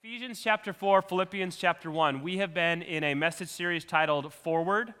Ephesians chapter 4, Philippians chapter 1. We have been in a message series titled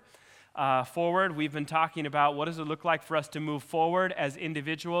Forward. We've been talking about what does it look like for us to move forward as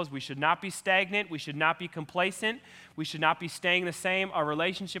individuals. We should not be stagnant. We should not be complacent. We should not be staying the same. Our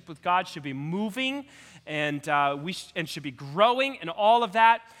relationship with God should be moving and should be growing and all of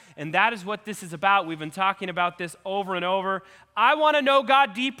that. And that is what this is about. We've been talking about this over and over. I want to know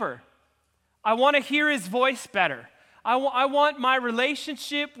God deeper. I want to hear His voice better. I want my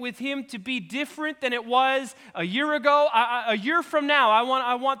relationship with Him to be different than it was a year ago. A year from now,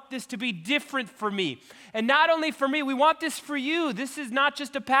 I want this to be different for me. And not only for me, we want this for you. This is not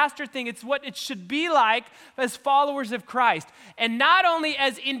just a pastor thing. It's what it should be like as followers of Christ. And not only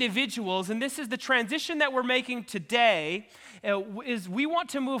as individuals, and this is the transition that we're making today, is we want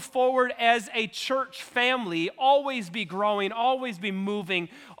to move forward as a church family, always be growing, always be moving,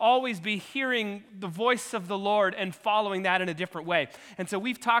 always be hearing the voice of the Lord and following that in a different way. And so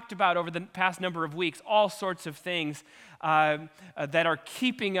we've talked about over the past number of weeks all sorts of things that are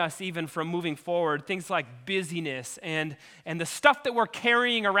keeping us even from moving forward, things like busyness and the stuff that we're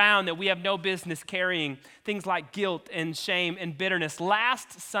carrying around that we have no business carrying, things like guilt and shame and bitterness.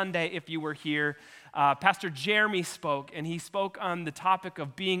 Last Sunday, if you were here, Pastor Jeremy spoke, and he spoke on the topic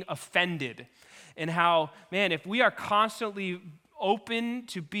of being offended and how, man, if we are constantly open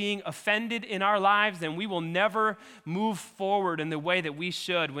to being offended in our lives, then we will never move forward in the way that we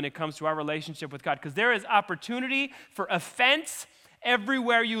should when it comes to our relationship with God. Because there is opportunity for offense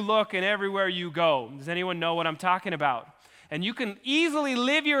everywhere you look and everywhere you go. Does anyone know what I'm talking about? And you can easily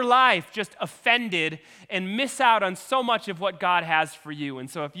live your life just offended and miss out on so much of what God has for you. And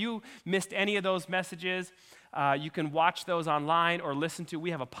so if you missed any of those messages, you can watch those online or listen to.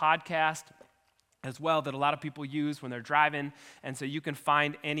 We have a podcast as well that a lot of people use when they're driving. And so you can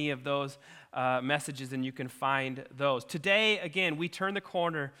find any of those messages and you can find those. Today, again, we turn the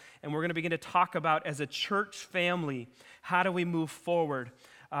corner and we're going to begin to talk about, as a church family, how do we move forward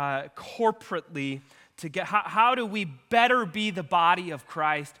corporately to get, how do we better be the body of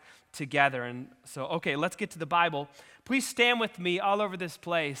Christ together? And so, okay, let's get to the Bible. Please stand with me all over this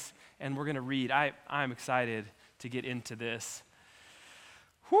place, and we're going to read. I'm excited to get into this.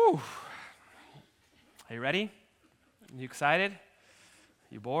 Whew. Are you ready? You excited?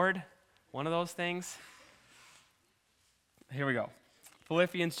 You bored? One of those things? Here we go.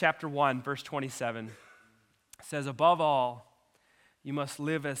 Philippians chapter 1, verse 27 says, "Above all, you must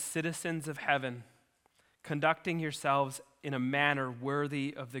live as citizens of heaven, conducting yourselves in a manner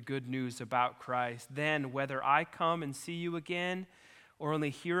worthy of the good news about Christ. Then, whether I come and see you again or only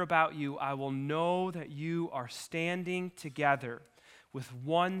hear about you, I will know that you are standing together with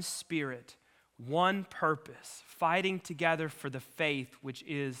one spirit, one purpose, fighting together for the faith which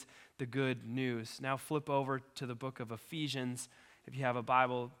is the good news." Now flip over to the book of Ephesians, if you have a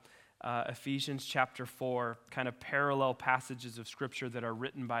Bible. Ephesians chapter 4, kind of parallel passages of Scripture that are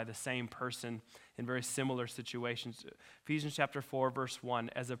written by the same person in very similar situations. Ephesians chapter 4, verse 1,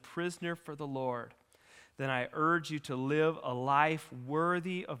 "As a prisoner for the Lord, then I urge you to live a life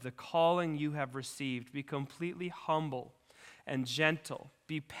worthy of the calling you have received. Be completely humble and gentle.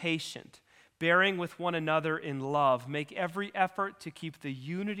 Be patient, bearing with one another in love. Make every effort to keep the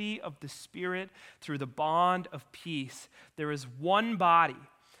unity of the Spirit through the bond of peace. There is one body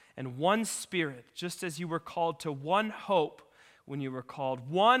and one Spirit, just as you were called to one hope when you were called,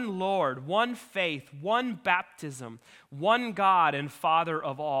 one Lord, one faith, one baptism, one God and Father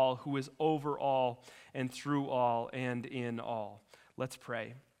of all, who is over all and through all and in all." Let's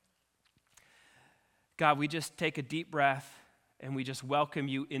pray. God, we just take a deep breath and we just welcome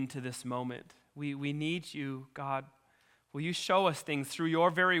you into this moment. We need you, God. Will you show us things through your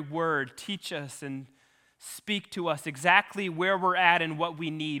very word? Teach us and speak to us exactly where we're at and what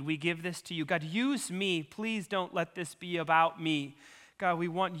we need. We give this to you. God, use me. Please don't let this be about me. God, we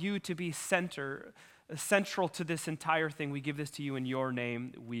want you to be central to this entire thing. We give this to you in your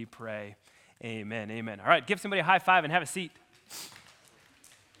name, we pray. Amen, amen. All right, give somebody a high five and have a seat.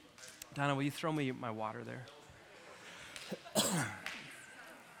 Donna, will you throw me my water there?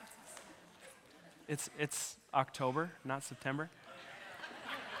 It's October, not September.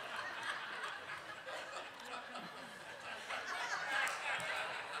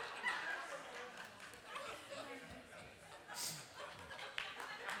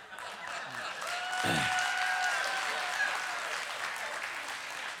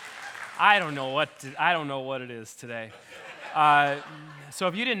 I don't know what it is today. So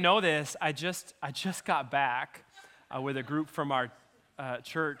if you didn't know this, I just got back with a group from our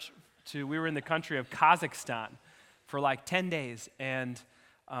church. We were in the country of Kazakhstan for like 10 days, and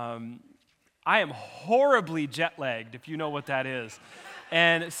I am horribly jet lagged, if you know what that is.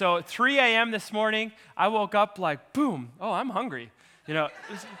 And so at 3 a.m. this morning, I woke up like, boom, oh, I'm hungry,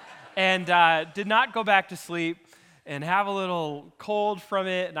 and did not go back to sleep and have a little cold from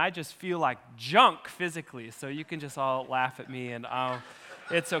it, and I just feel like junk physically. So you can just all laugh at me, and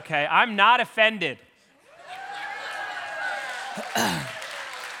it's okay. I'm not offended.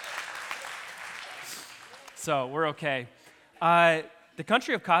 So we're okay. The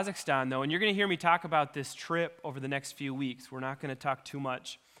country of Kazakhstan, though, and you're going to hear me talk about this trip over the next few weeks. We're not going to talk too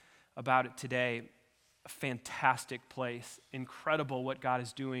much about it today. A fantastic place. Incredible what God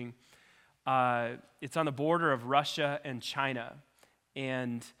is doing. It's on the border of Russia and China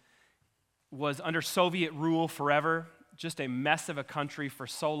and was under Soviet rule forever. Just a mess of a country for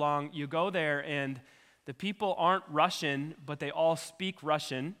so long. You go there and the people aren't Russian, but they all speak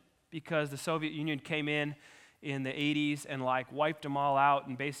Russian because the Soviet Union came in the 80s and wiped them all out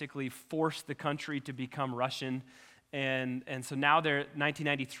and basically forced the country to become Russian. And so now they're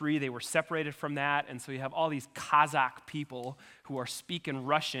 1993, they were separated from that, and so you have all these Kazakh people who are speaking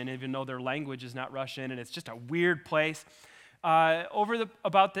Russian, even though their language is not Russian, and it's just a weird place. Over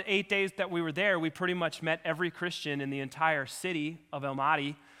about the 8 days that we were there, we pretty much met every Christian in the entire city of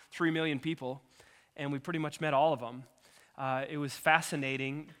Almaty, 3 million people, and we pretty much met all of them. It was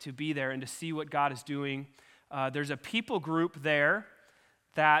fascinating to be there and to see what God is doing. There's a people group there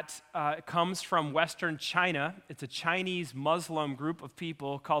that comes from Western China. It's a Chinese Muslim group of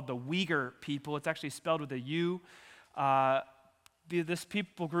people called the Uyghur people. It's actually spelled with a U. This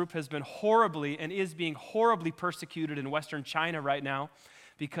people group has been horribly and is being horribly persecuted in Western China right now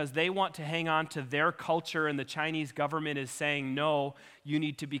because they want to hang on to their culture, and the Chinese government is saying, no, you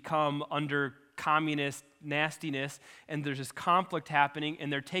need to become under communist nastiness, and there's this conflict happening,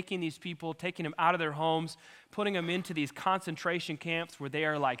 and they're taking these people, taking them out of their homes, putting them into these concentration camps where they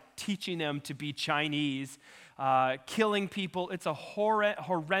are teaching them to be Chinese, killing people. It's a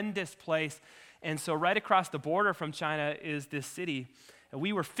horrendous place. And so right across the border from China is this city. And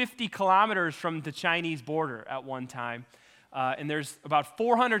we were 50 kilometers from the Chinese border at one time. And there's about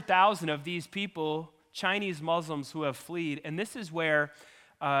 400,000 of these people, Chinese Muslims, who have fled. And this is where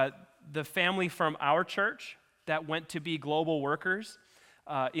the family from our church that went to be global workers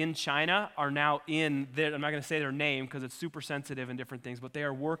in China are now in there. I'm not going to say their name because it's super sensitive and different things, but they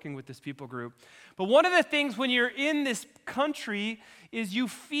are working with this people group. But one of the things when you're in this country is you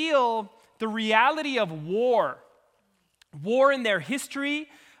feel the reality of war. War in their history,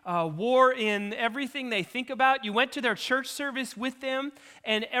 war in everything they think about. You went to their church service with them,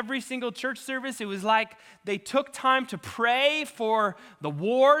 and every single church service, it was like they took time to pray for the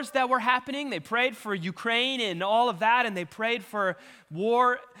wars that were happening. They prayed for Ukraine and all of that, and they prayed for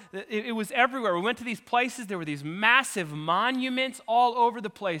war. It was everywhere. We went to these places. There were these massive monuments all over the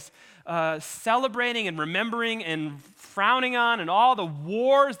place, celebrating and remembering and frowning on and all the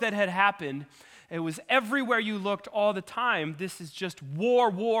wars that had happened. It was everywhere you looked all the time. This is just war,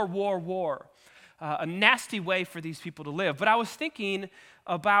 war, war, war. A nasty way for these people to live. But I was thinking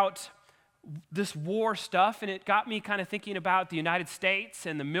about this war stuff, and it got me kind of thinking about the United States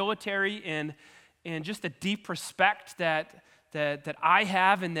and the military and just the deep respect that I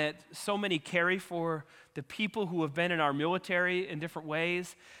have and that so many carry for the people who have been in our military in different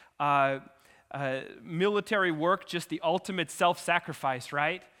ways. Military work, just the ultimate self-sacrifice,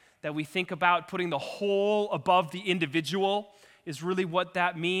 right? That we think about putting the whole above the individual is really what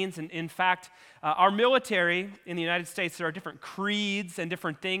that means. And in fact, our military in the United States, there are different creeds and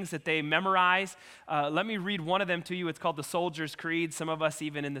different things that they memorize. Let me read one of them to you. It's called the Soldier's Creed. Some of us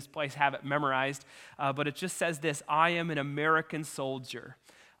even in this place have it memorized. But it just says this: I am an American soldier.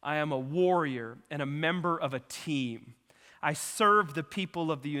 I am a warrior and a member of a team. I serve the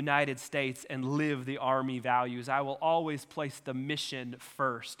people of the United States and live the Army values. I will always place the mission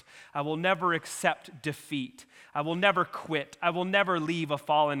first. I will never accept defeat. I will never quit. I will never leave a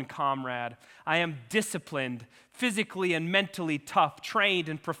fallen comrade. I am disciplined, physically and mentally tough, trained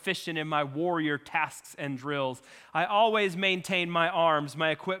and proficient in my warrior tasks and drills. I always maintain my arms, my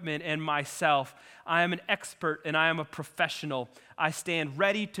equipment, and myself. I am an expert and I am a professional. I stand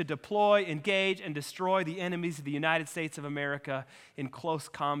ready to deploy, engage, and destroy the enemies of the United States of America in close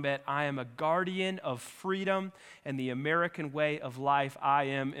combat. I am a guardian of freedom and the American way of life. I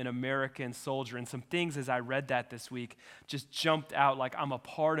am an American soldier. And some things as I read that this week just jumped out like I'm a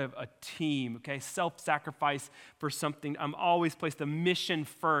part of a team, okay? Self-sacrifice for something. I'm always place the mission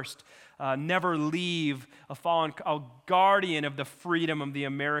first. Never leave a guardian of the freedom of the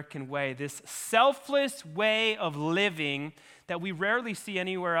American way. This selfless way of living that we rarely see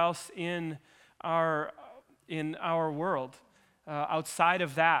anywhere else in our world. Outside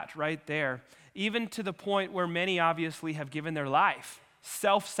of that, right there, even to the point where many obviously have given their life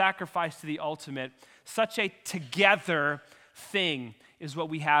self-sacrifice to the ultimate. Such a together thing is what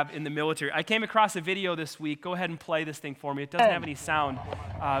we have in the military. I came across a video this week. Go ahead and play this thing for me. It doesn't have any sound,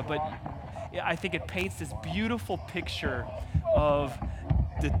 but I think it paints this beautiful picture of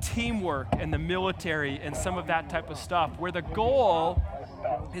the teamwork and the military and some of that type of stuff, where the goal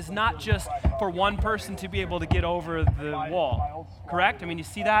is not just for one person to be able to get over the wall, correct? I mean, you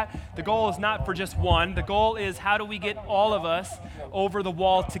see that? The goal is not for just one. The goal is, how do we get all of us over the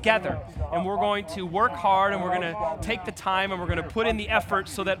wall together? And we're going to work hard, and we're going to take the time, and we're going to put in the effort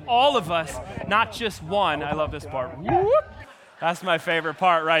so that all of us, not just one. I love this part. Whoop! That's my favorite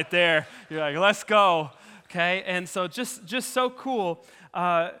part right there. You're like, let's go. Okay? And so just so cool.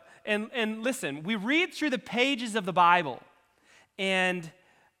 And listen, we read through the pages of the Bible, and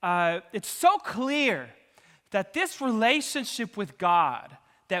it's so clear that this relationship with God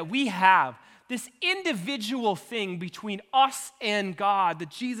that we have, this individual thing between us and God, that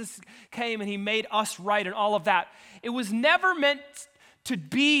Jesus came and he made us right and all of that, it was never meant to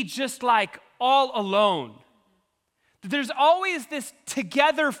be just like all alone. There's always this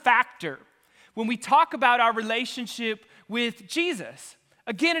together factor when we talk about our relationship with Jesus.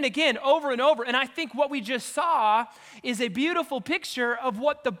 Again and again, over and over. And I think what we just saw is a beautiful picture of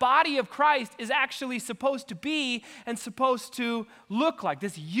what the body of Christ is actually supposed to be and supposed to look like.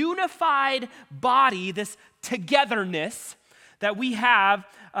 This unified body, this togetherness that we have,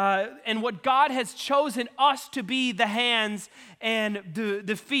 and what God has chosen us to be, the hands and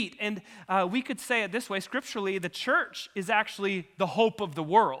the feet. And we could say it this way, scripturally, the church is actually the hope of the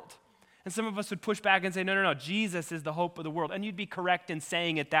world. And some of us would push back and say, no, Jesus is the hope of the world. And you'd be correct in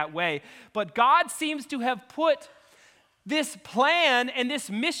saying it that way. But God seems to have put this plan and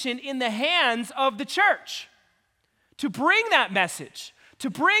this mission in the hands of the church to bring that message, to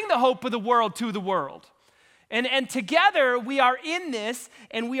bring the hope of the world to the world. And together we are in this,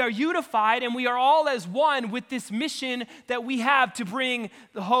 and we are unified, and we are all as one with this mission that we have to bring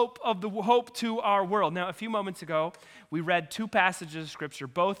the hope to our world. Now, a few moments ago, we read two passages of Scripture,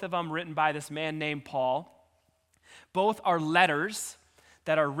 both of them written by this man named Paul. Both are letters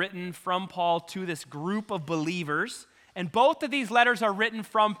that are written from Paul to this group of believers, and both of these letters are written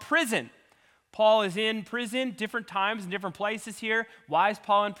from prison. Paul is in prison, different times and different places here. Why is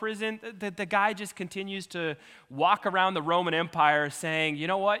Paul in prison? The guy just continues to walk around the Roman Empire saying, you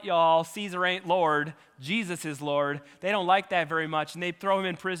know what, y'all, Caesar ain't Lord, Jesus is Lord. They don't like that very much, and they throw him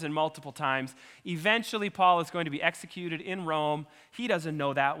in prison multiple times. Eventually, Paul is going to be executed in Rome. He doesn't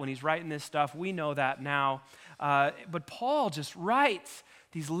know that when he's writing this stuff. We know that now. But Paul just writes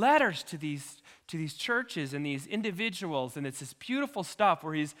these letters to these churches and these individuals, and it's this beautiful stuff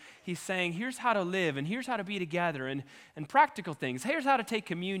where he's saying, here's how to live, and here's how to be together, and practical things. Here's how to take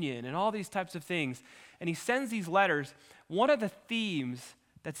communion, and all these types of things. And he sends these letters. One of the themes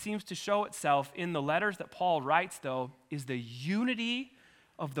that seems to show itself in the letters that Paul writes, though, is the unity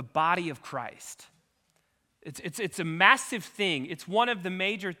of the body of Christ. It's a massive thing. It's one of the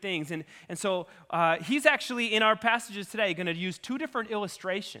major things. And so he's actually, in our passages today, going to use two different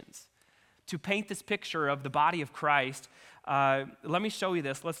illustrations to paint this picture of the body of Christ. Let me show you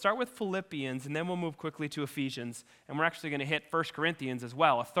this. Let's start with Philippians, and then we'll move quickly to Ephesians. And we're actually going to hit 1 Corinthians as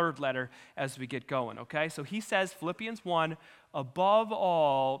well, a third letter, as we get going, okay? So he says, Philippians 1, above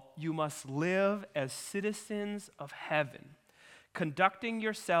all, you must live as citizens of heaven, conducting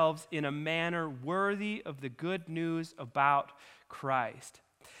yourselves in a manner worthy of the good news about Christ.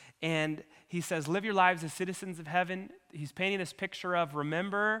 And he says, live your lives as citizens of heaven. He's painting this picture of,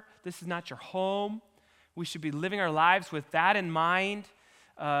 remember, this is not your home. We should be living our lives with that in mind.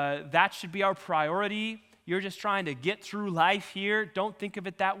 That should be our priority. You're just trying to get through life here. Don't think of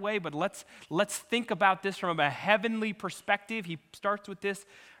it that way, but let's think about this from a heavenly perspective. He starts with this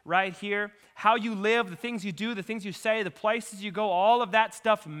right here. How you live, the things you do, the things you say, the places you go, all of that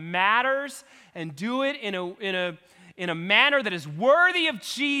stuff matters, and do it in a manner that is worthy of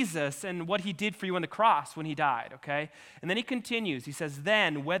Jesus and what he did for you on the cross when he died, okay? And then he continues. He says,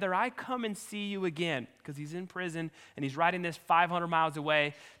 then, whether I come and see you again, because he's in prison, and he's writing this 500 miles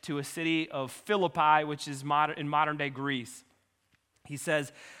away to a city of Philippi, which is in modern-day Greece. He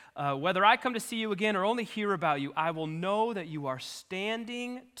says, whether I come to see you again or only hear about you, I will know that you are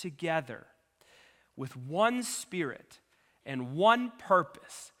standing together with one spirit and one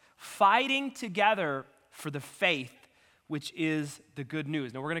purpose, fighting together for the faith which is the good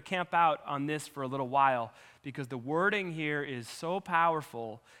news. Now, we're going to camp out on this for a little while because the wording here is so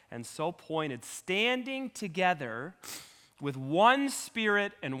powerful and so pointed. Standing together with one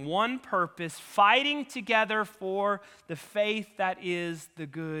spirit and one purpose, fighting together for the faith that is the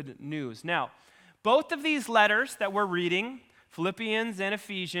good news. Now, both of these letters that we're reading, Philippians and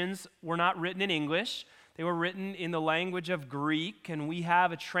Ephesians were not written in English. They were written in the language of Greek, and we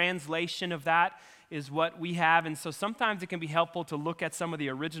have a translation of that is what we have. And so sometimes it can be helpful to look at some of the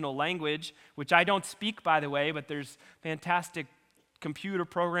original language, which I don't speak, by the way, but there's fantastic computer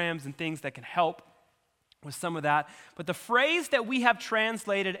programs and things that can help with some of that. But the phrase that we have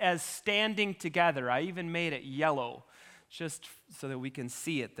translated as standing together, I even made it yellow, just so that we can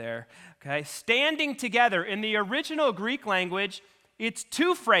see it there, okay? Standing together, in the original Greek language, it's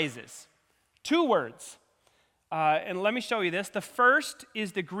two phrases, two words. And let me show you this. The first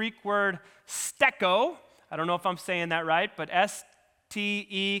is the Greek word steko. I don't know if I'm saying that right, but S-T-E-K-O.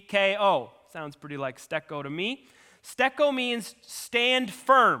 Sounds pretty like steko to me. Steko means stand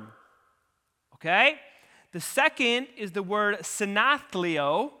firm, okay? The second is the word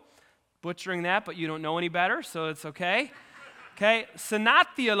synathlio. Butchering that, but you don't know any better, so it's okay. Okay,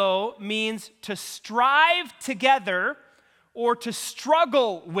 synathlio means to strive together or to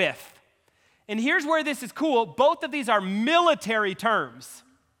struggle with. And here's where this is cool. Both of these are military terms,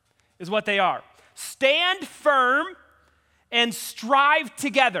 is what they are. Stand firm and strive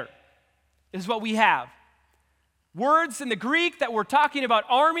together is what we have. Words in the Greek that we're talking about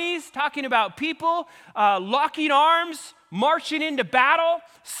armies, talking about people, locking arms, marching into battle,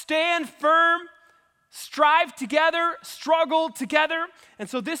 stand firm, strive together, struggle together. And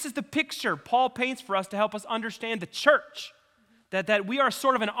so this is the picture Paul paints for us to help us understand the church, that we are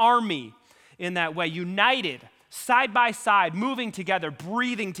sort of an army in that way, united, side by side, moving together,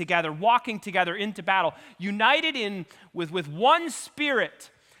 breathing together, walking together into battle, united with one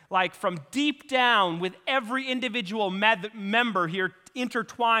spirit, like from deep down with every individual member here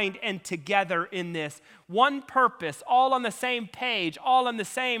intertwined and together in this. One purpose, all on the same page, all on the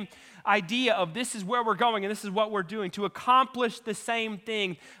same idea of this is where we're going and this is what we're doing to accomplish the same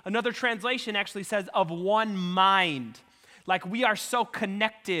thing. Another translation actually says of one mind. Like we are so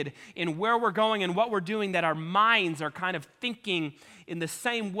connected in where we're going and what we're doing that our minds are kind of thinking in the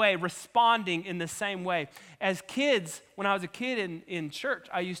same way, responding in the same way. As kids, when I was a kid in church,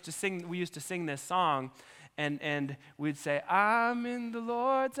 we used to sing this song, and we'd say, I'm in the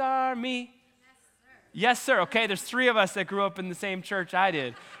Lord's army. Yes, sir. Okay, there's three of us that grew up in the same church I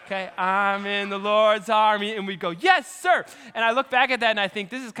did. Okay, I'm in the Lord's army. And we'd go, yes, sir. And I look back at that and I think,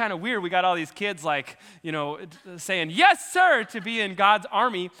 this is kind of weird. We got all these kids saying, yes, sir, to be in God's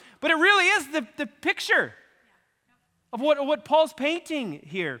army. But it really is the picture of what Paul's painting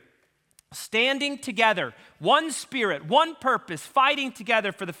here. Standing together, one spirit, one purpose, fighting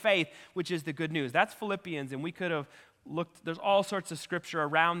together for the faith, which is the good news. That's Philippians, and we could have looked, there's all sorts of scripture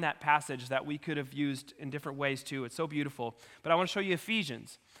around that passage that we could have used in different ways too. It's so beautiful. But I want to show you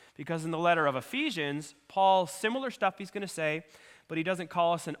Ephesians, because in the letter of Ephesians, Paul, similar stuff he's going to say, but he doesn't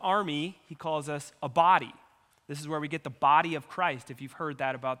call us an army, he calls us a body. This is where we get the body of Christ, if you've heard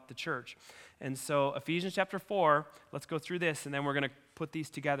that about the church. And so Ephesians chapter 4, let's go through this, and then we're going to put these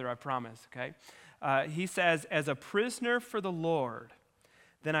together, I promise, okay? He says, as a prisoner for the Lord,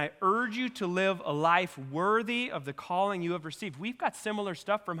 then I urge you to live a life worthy of the calling you have received. We've got similar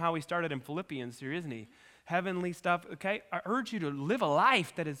stuff from how we started in Philippians here, isn't he? Heavenly stuff, okay? I urge you to live a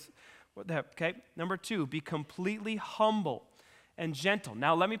life that is, okay? Number 2, be completely humble and gentle.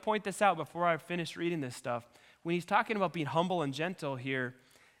 Now, let me point this out before I finish reading this stuff. When he's talking about being humble and gentle here,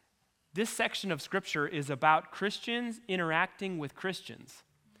 this section of Scripture is about Christians interacting with Christians.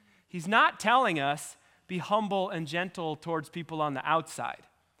 He's not telling us be humble and gentle towards people on the outside.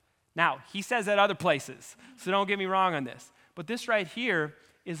 Now, he says that other places, so don't get me wrong on this. But this right here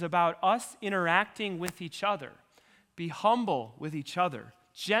is about us interacting with each other. Be humble with each other,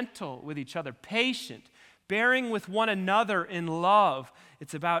 gentle with each other, patient, bearing with one another in love.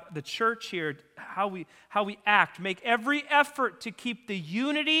 It's about the church here, how we act. Make every effort to keep the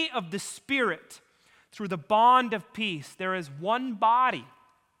unity of the Spirit through the bond of peace. There is one body,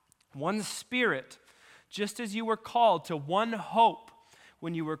 one Spirit, just as you were called to one hope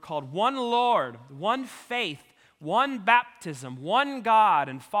when you were called, one Lord, one faith, one baptism, one God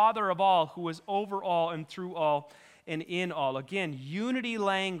and Father of all, who is over all and through all and in all. Again, unity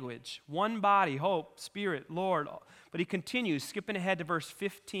language, one body, hope, Spirit, Lord. But he continues, skipping ahead to verse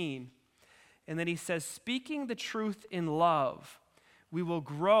 15. And then he says, speaking the truth in love, we will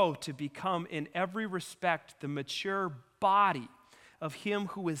grow to become in every respect the mature body of him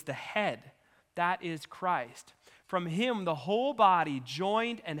who is the head, that is Christ. From him, the whole body,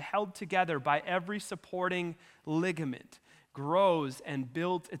 joined and held together by every supporting ligament, grows and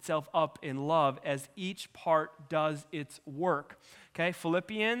builds itself up in love as each part does its work. Okay,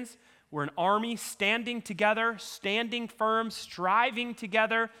 Philippians, we're an army standing together, standing firm, striving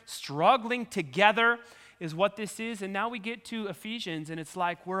together, struggling together is what this is. And now we get to Ephesians, and it's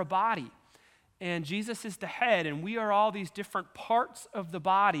like we're a body. And Jesus is the head, and we are all these different parts of the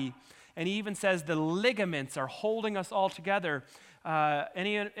body. And he even says the ligaments are holding us all together.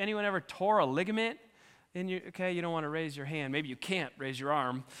 Anyone ever tore a ligament? Okay, you don't want to raise your hand. Maybe you can't raise your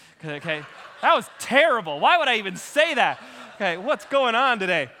arm. Okay, that was terrible. Why would I even say that? Okay, what's going on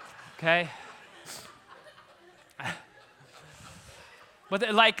today? Okay. But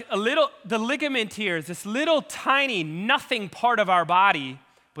the ligament here is this little tiny nothing part of our body,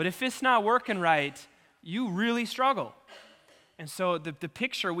 but if it's not working right, you really struggle. And so the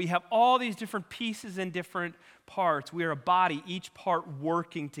picture, we have all these different pieces and different parts. We are a body, each part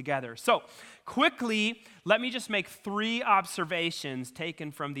working together. So quickly, let me just make 3 observations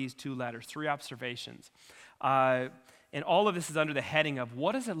taken from these 2 letters, 3 observations. And all of this is under the heading of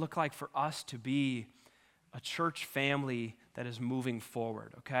what does it look like for us to be a church family that is moving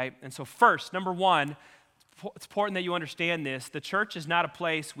forward, okay? And so first, number 1, it's important that you understand this. The church is not a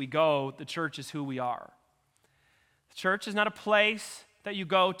place we go. The church is who we are. The church is not a place that you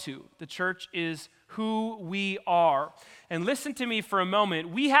go to. The church is who we are. And listen to me for a moment.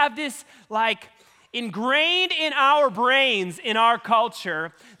 We have this ingrained in our brains, in our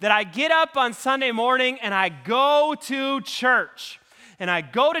culture, that I get up on Sunday morning and I go to church. And I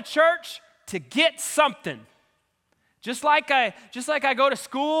go to church to get something. Just like I go to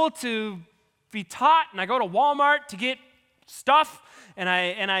school to be taught, and I go to Walmart to get stuff, and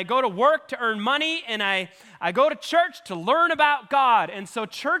I go to work to earn money, and I go to church to learn about God. And so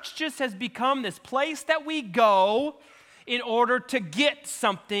church just has become this place that we go in order to get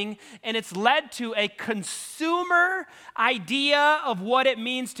something, and it's led to a consumer idea of what it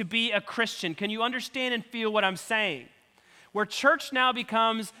means to be a Christian. Can you understand and feel what I'm saying? Where church now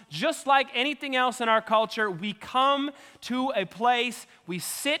becomes just like anything else in our culture, we come to a place, we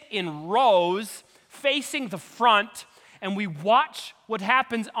sit in rows facing the front, and we watch what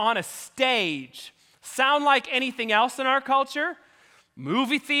happens on a stage. Sound like anything else in our culture?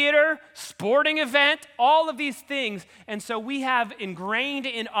 Movie theater, sporting event, all of these things. And so we have ingrained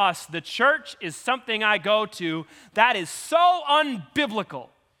in us, the church is something I go to that is so unbiblical.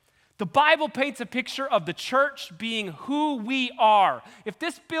 The Bible paints a picture of the church being who we are. If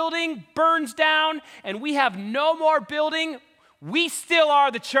this building burns down and we have no more building, we still are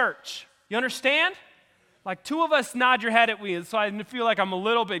the church. You understand? Like 2 of us nod your head at me, so I feel like I'm a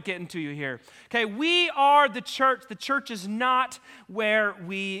little bit getting to you here. Okay, we are the church. The church is not where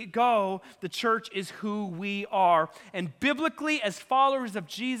we go. The church is who we are. And biblically, as followers of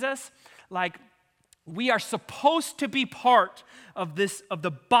Jesus, we are supposed to be part of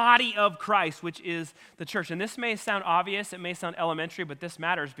the body of Christ, which is the church. And this may sound obvious, it may sound elementary, but this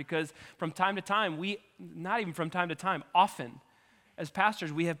matters because from time to time, not even from time to time, often, as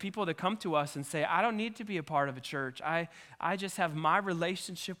pastors, we have people that come to us and say, I don't need to be a part of a church. I just have my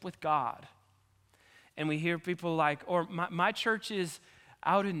relationship with God. And we hear people or my church is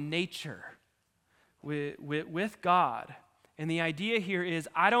out in nature with God. And the idea here is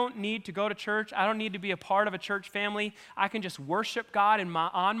I don't need to go to church. I don't need to be a part of a church family. I can just worship God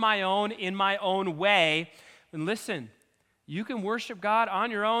on my own, in my own way. And listen, you can worship God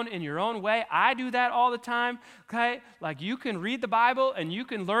on your own, in your own way. I do that all the time, okay? You can read the Bible and you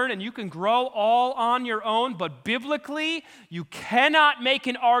can learn and you can grow all on your own, but biblically, you cannot make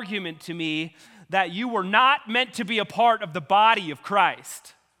an argument to me that you were not meant to be a part of the body of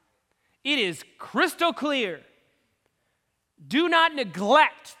Christ. It is crystal clear. Do not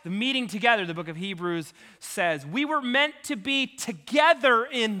neglect the meeting together, the book of Hebrews says. We were meant to be together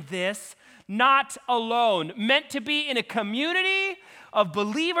in this, not alone. Meant to be in a community of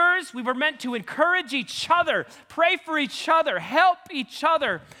believers. We were meant to encourage each other, pray for each other, help each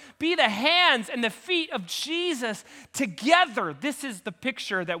other, be the hands and the feet of Jesus together. This is the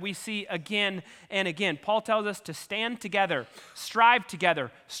picture that we see again and again. Paul tells us to stand together, strive together,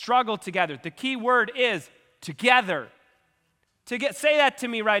 struggle together. The key word is together. Say that to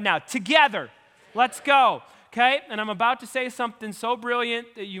me right now. Together. Let's go. Okay? And I'm about to say something so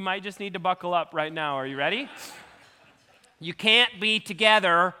brilliant that you might just need to buckle up right now. Are you ready? You can't be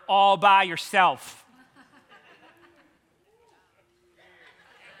together all by yourself.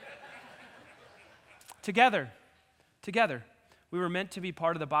 Together. We were meant to be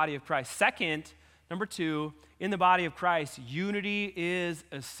part of the body of Christ. Second, number 2, in the body of Christ, unity is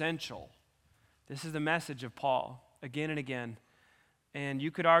essential. This is the message of Paul again and again. And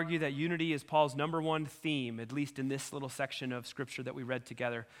you could argue that unity is Paul's number 1 theme, at least in this little section of Scripture that we read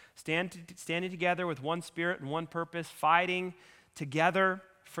together. Standing together with one spirit and one purpose, fighting together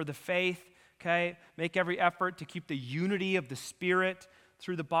for the faith, okay? Make every effort to keep the unity of the Spirit,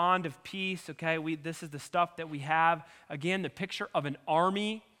 through the bond of peace, okay? This is the stuff that we have. Again, the picture of an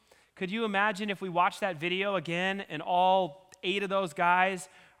army. Could you imagine if we watched that video again and all 8 of those guys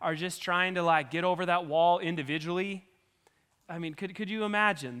are just trying to like get over that wall individually? I mean, could you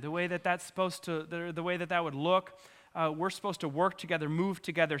imagine the way that that's supposed to, the way that that would look? We're supposed to work together, move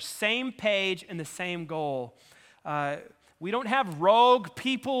together, same page and the same goal. We don't have rogue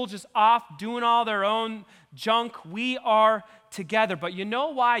people just off doing all their own junk. We are together. But you know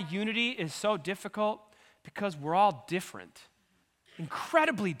why unity is so difficult? Because we're all different,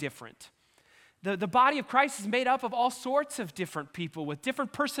 incredibly different. The body of Christ is made up of all sorts of different people with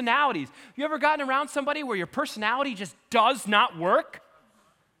different personalities. You ever gotten around somebody where your personality just does not work?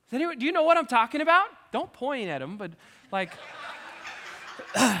 Do you know what I'm talking about? Don't point at them, but like,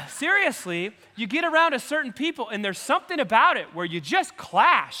 seriously, you get around a certain people and there's something about it where you just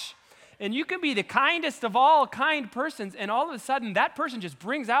clash. And you can be the kindest of all kind persons, and all of a sudden that person just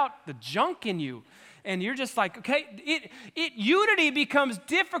brings out the junk in you. And you're just like, okay, unity becomes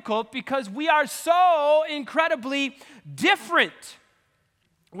difficult because we are so incredibly different.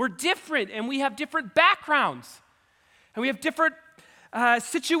 We're different, and we have different backgrounds, and we have different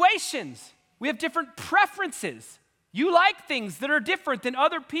situations. We have different preferences. You like things that are different than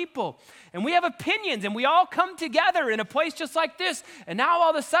other people, and we have opinions, and we all come together in a place just like this, and now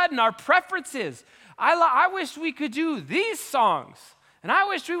all of a sudden our preferences, I wish we could do these songs, and I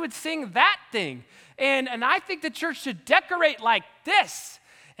wish we would sing that thing. And I think the church should decorate like this.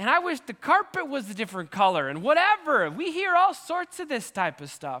 And I wish the carpet was a different color and whatever. We hear all sorts of this type of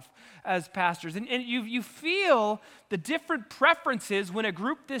stuff as pastors. And you feel the different preferences when a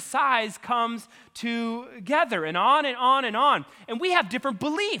group this size comes together, and on and on and on. And we have different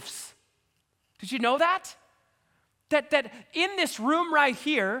beliefs. Did you know that? That in this room right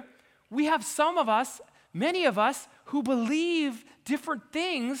here, we have some of us, many of us, who believe different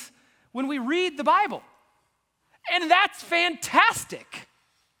things when we read the Bible. And that's fantastic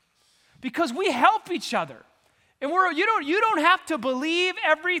because we help each other. And you don't have to believe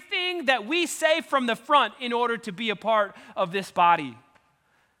everything that we say from the front in order to be a part of this body.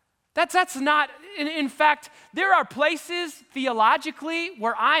 That's not, in fact, there are places theologically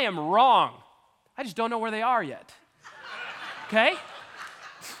where I am wrong. I just don't know where they are yet. Okay?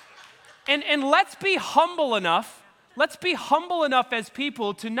 And let's be humble enough. Let's be humble enough as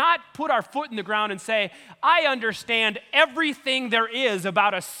people to not put our foot in the ground and say, I understand everything there is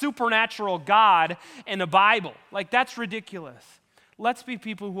about a supernatural God and the Bible. Like, that's ridiculous. Let's be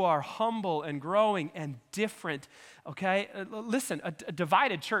people who are humble and growing and different, okay? Listen, a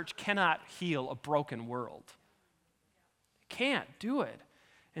divided church cannot heal a broken world. It can't do it.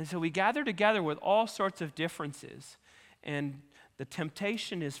 And so we gather together with all sorts of differences, and the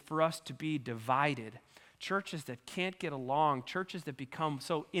temptation is for us to be divided. Churches that can't get along, churches that become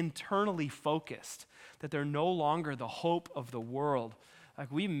so internally focused that they're no longer the hope of the world.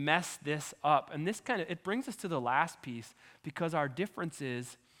 Like, we mess this up. And it brings us to the last piece, because our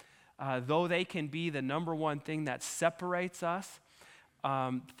differences, though they can be the number one thing that separates us,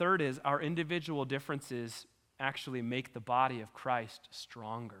 third is our individual differences actually make the body of Christ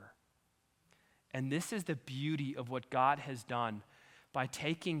stronger. And this is the beauty of what God has done. By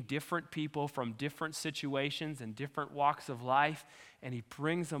taking different people from different situations and different walks of life, and he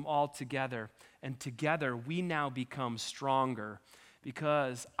brings them all together. And together we now become stronger,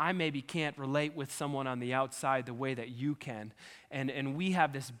 because I maybe can't relate with someone on the outside the way that you can. And we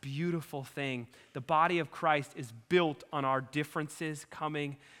have this beautiful thing. The body of Christ is built on our differences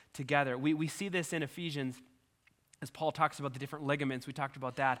coming together. We see this in Ephesians as Paul talks about the different ligaments. We talked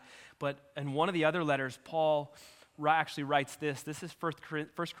about that. But in one of the other letters, Paul actually writes this. This is 1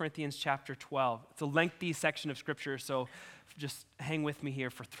 Corinthians chapter 12. It's a lengthy section of scripture, so just hang with me here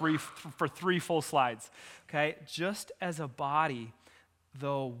for three full slides. Okay? Just as a body,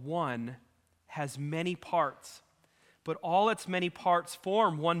 though one, has many parts, but all its many parts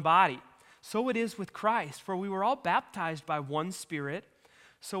form one body, so it is with Christ. For we were all baptized by one Spirit,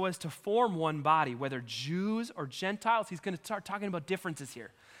 so as to form one body, whether Jews or Gentiles. He's going to start talking about differences here.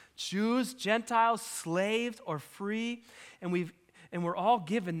 Jews, Gentiles, slaves, or free, and we're all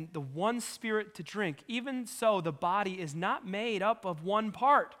given the one Spirit to drink. Even so, the body is not made up of one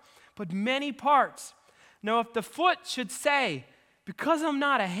part, but many parts. Now, if the foot should say, because I'm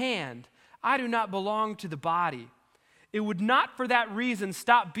not a hand, I do not belong to the body, it would not for that reason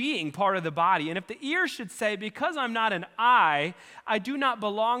stop being part of the body. And if the ear should say, because I'm not an eye, I do not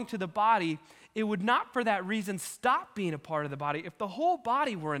belong to the body, it would not for that reason stop being a part of the body. If the whole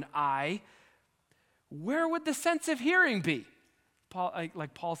body were an eye, where would the sense of hearing be?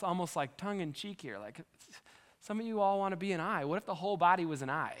 Paul's almost like tongue in cheek here. Like, Some of you all want to be an eye. What if the whole body was an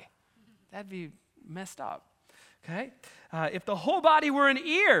eye? That'd be messed up. Okay? If the whole body were an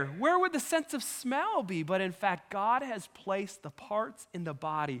ear, where would the sense of smell be? But in fact, God has placed the parts in the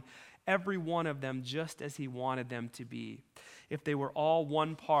body, every one of them, just as he wanted them to be. If they were all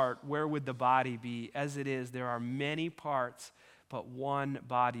one part, where would the body be? As it is, there are many parts, but one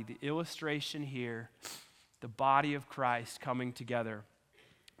body. The illustration here, the body of Christ coming together,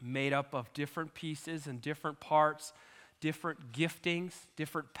 made up of different pieces and different parts, different giftings,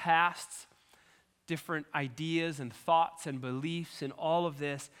 different pasts, different ideas and thoughts and beliefs and all of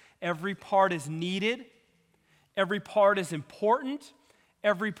this. Every part is needed. Every part is important.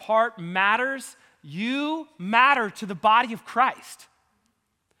 Every part matters. You matter to the body of Christ.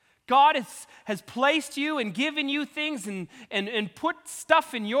 God has placed you and given you things and put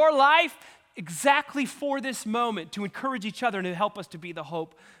stuff in your life exactly for this moment to encourage each other and to help us to be the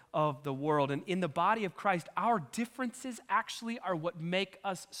hope of the world. And in the body of Christ, our differences actually are what make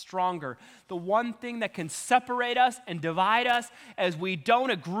us stronger. The one thing that can separate us and divide us as we don't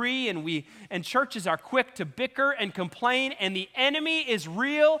agree and churches are quick to bicker and complain, and the enemy is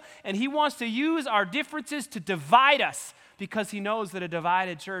real and he wants to use our differences to divide us because he knows that a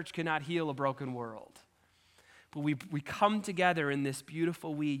divided church cannot heal a broken world. But we come together in this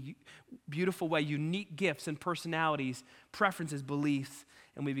beautiful way, unique gifts and personalities, preferences, beliefs,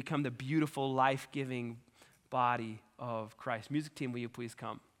 and we become the beautiful, life-giving body of Christ. Music team, will you please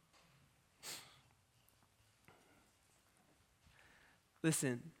come?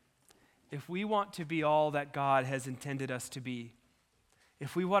 Listen, if we want to be all that God has intended us to be,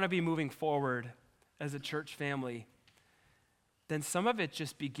 if we want to be moving forward as a church family, then some of it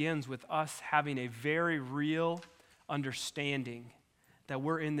just begins with us having a very real understanding that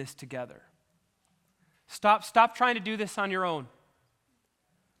we're in this together. Stop trying to do this on your own.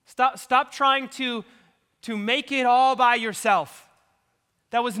 Stop trying to make it all by yourself.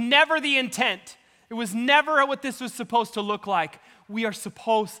 That was never the intent. It was never what this was supposed to look like. We are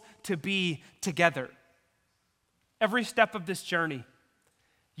supposed to be together. Every step of this journey.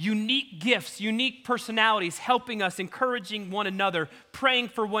 Unique gifts, unique personalities, helping us, encouraging one another, praying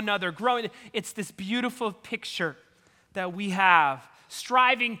for one another, growing. It's this beautiful picture that we have,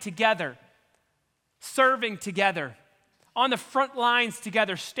 striving together, serving together, on the front lines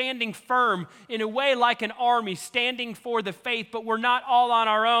together, standing firm in a way like an army, standing for the faith, but we're not all on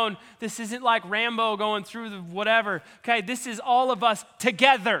our own. This isn't like Rambo going through the whatever. Okay, this is all of us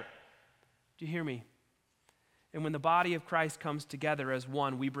together. Do you hear me? And when the body of Christ comes together as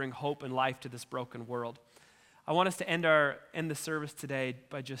one, we bring hope and life to this broken world. I want us to end the service today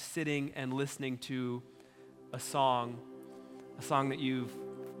by just sitting and listening to a song that you've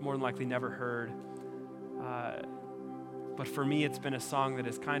more than likely never heard. But for me, it's been a song that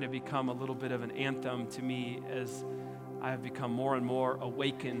has kind of become a little bit of an anthem to me as I have become more and more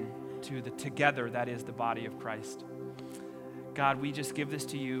awakened to the together that is the body of Christ. God, we just give this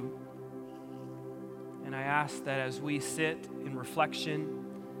to you. And I ask that as we sit in reflection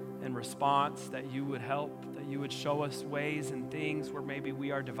and response, that you would help, that you would show us ways and things where maybe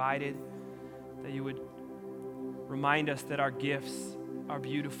we are divided, that you would remind us that our gifts are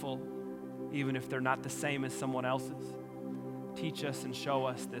beautiful, even if they're not the same as someone else's. Teach us and show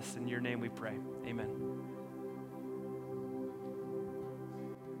us this. In your name we pray. Amen.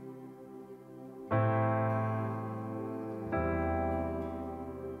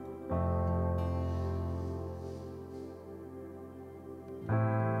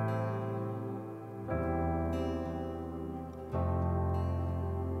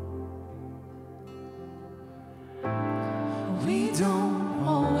 We don't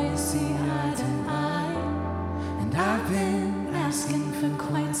always see eye to eye, and I've been asking for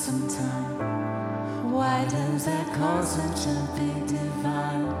quite some time. Why does that cause such a big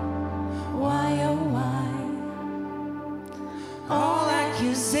divide? Why, oh why? All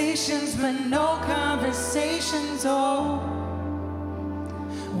accusations but no conversations, oh.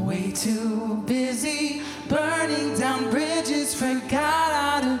 Way too busy burning down bridges, forgot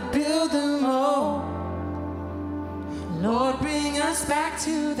how to build them, oh. Lord, bring us back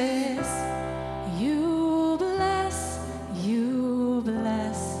to this. You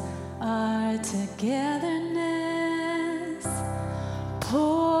bless our togetherness.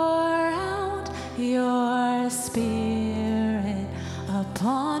 Pour out your spirit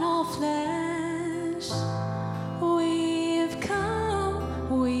upon all flesh. We've come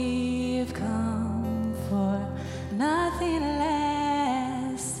for nothing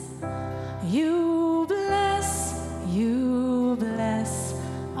less. You bless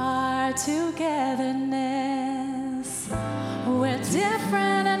our togetherness. We're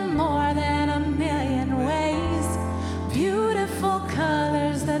different in more than a million ways.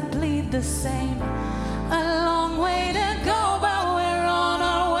 the same. A long way to go, but we're on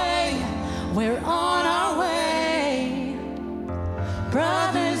our way. We're on our way.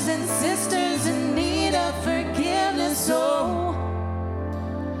 Brothers and sisters in need of forgiveness, oh,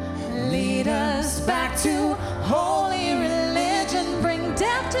 lead us back to holy religion. Bring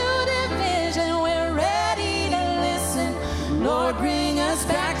depth to division. We're ready to listen. Lord, bring us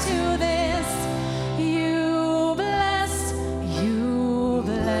back to this. You bless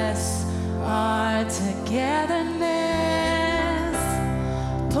our togetherness.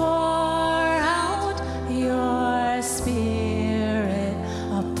 Pour out your spirit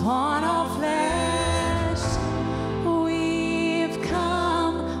upon all flesh. We've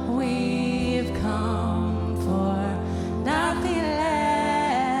come for nothing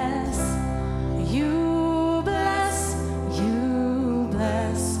less. You bless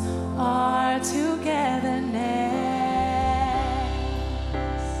our togetherness.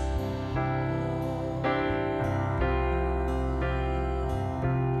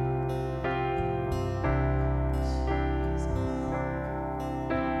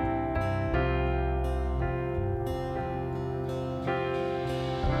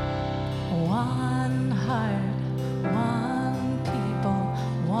 One heart, one people,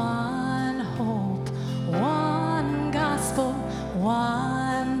 one hope, one gospel,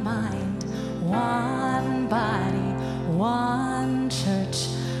 one mind, one body, one church,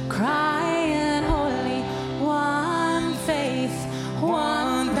 crying holy, one faith,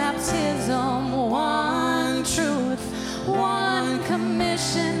 one baptism, one truth, one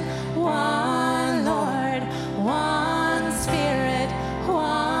commission, one Lord, one Spirit,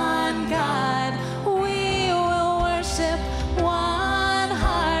 one God. We will worship one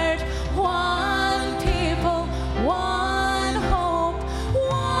heart, one people, one hope,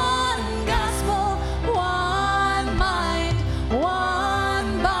 one gospel, one mind,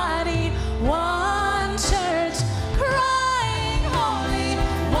 one body, one church, crying holy,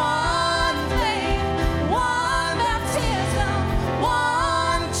 one faith, one baptism,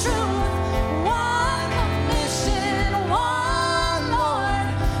 one truth, one commission, one Lord,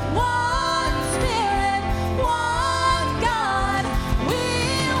 one Spirit, one God.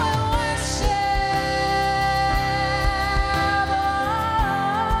 We will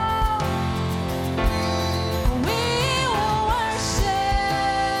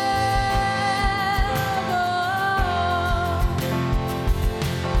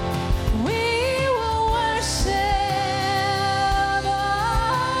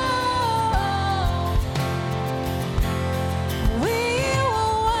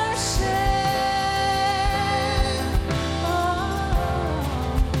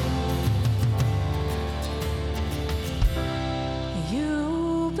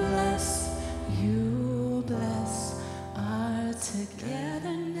You bless our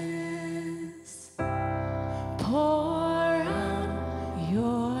togetherness. Pour out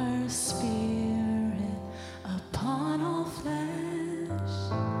your spirit upon all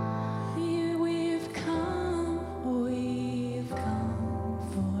flesh. We've come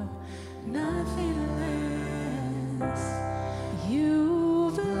for nothing less.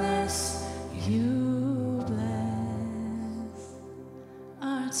 You bless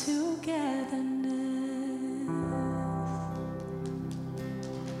our togetherness.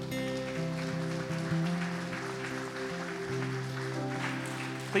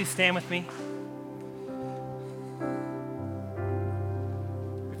 Please stand with me.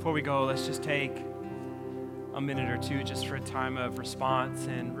 Before we go, let's just take a minute or two just for a time of response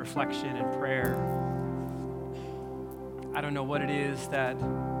and reflection and prayer. I don't know what it is that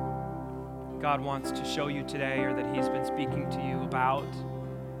God wants to show you today or that He's been speaking to you about.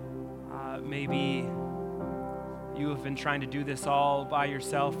 Maybe you have been trying to do this all by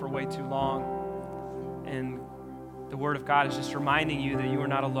yourself for way too long, and the Word of God is just reminding you that you are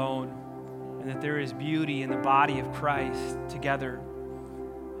not alone and that there is beauty in the body of Christ together.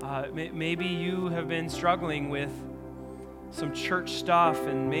 Maybe you have been struggling with some church stuff,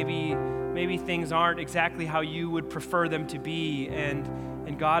 and maybe things aren't exactly how you would prefer them to be, and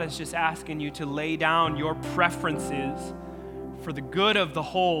God is just asking you to lay down your preferences for the good of the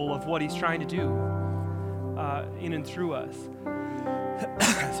whole of what He's trying to do in and through us.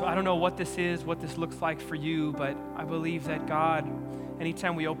 So I don't know what this is, what this looks like for you, but I believe that God,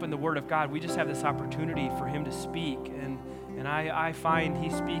 anytime we open the Word of God, we just have this opportunity for Him to speak. And I find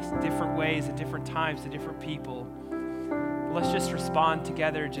He speaks different ways at different times to different people. But let's just respond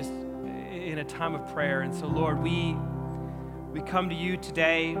together just in a time of prayer. And so, Lord, we come to you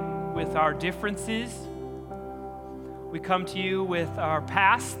today with our differences. We come to you with our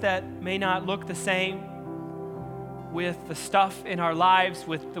past that may not look the same. with the stuff in our lives,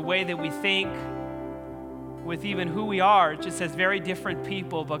 with the way that we think, with even who we are, just as very different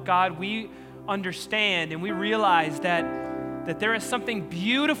people. But God, we understand and we realize that there is something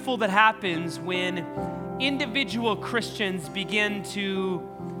beautiful that happens when individual Christians begin to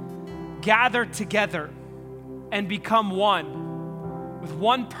gather together and become one, with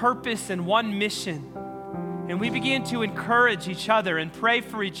one purpose and one mission. And we begin to encourage each other and pray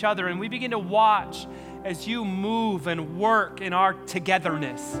for each other, and we begin to watch as you move and work in our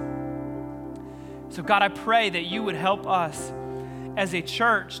togetherness. So God, I pray that you would help us as a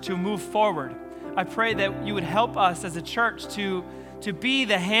church to move forward. I pray that you would help us as a church to be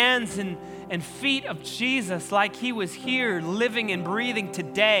the hands and feet of Jesus like he was here living and breathing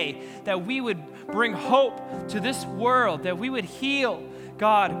today, that we would bring hope to this world, that we would heal,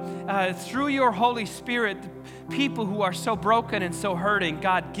 God, through your Holy Spirit, people who are so broken and so hurting.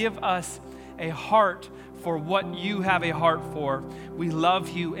 God, give us a heart for what you have a heart for. We love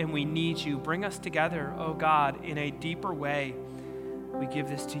you and we need you. Bring us together, oh God, in a deeper way. We give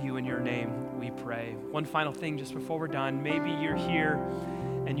this to you in your name, we pray. One final thing just before we're done. Maybe you're here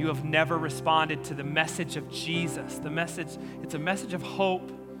and you have never responded to the message of Jesus. It's a message of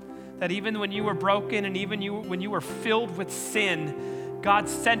hope, that even when you were broken and even when you were filled with sin, God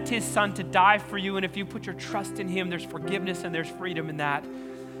sent his son to die for you. And if you put your trust in him, there's forgiveness and there's freedom in that.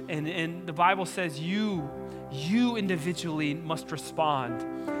 And the Bible says you individually must respond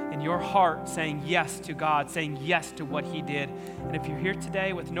in your heart, saying yes to God, saying yes to what he did. And if you're here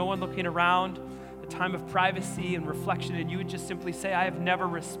today with no one looking around, a time of privacy and reflection, and you would just simply say, I have never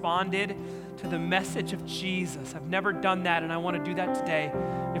responded to the message of Jesus. I've never done that, and I want to do that today.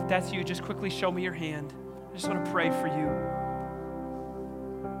 If that's you, just quickly show me your hand. I just want to pray for you.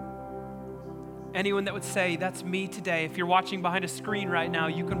 Anyone that would say, that's me today. If you're watching behind a screen right now,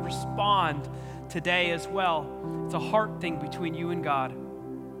 you can respond today as well. It's a heart thing between you and God.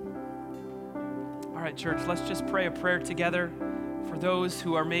 All right, church, let's just pray a prayer together for those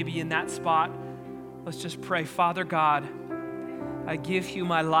who are maybe in that spot. Let's just pray. Father God, I give you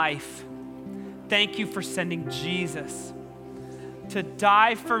my life. Thank you for sending Jesus to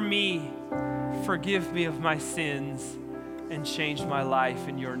die for me. Forgive me of my sins and change my life.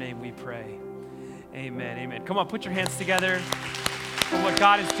 In your name we pray. Amen, amen. Come on, put your hands together for what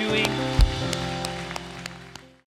God is doing.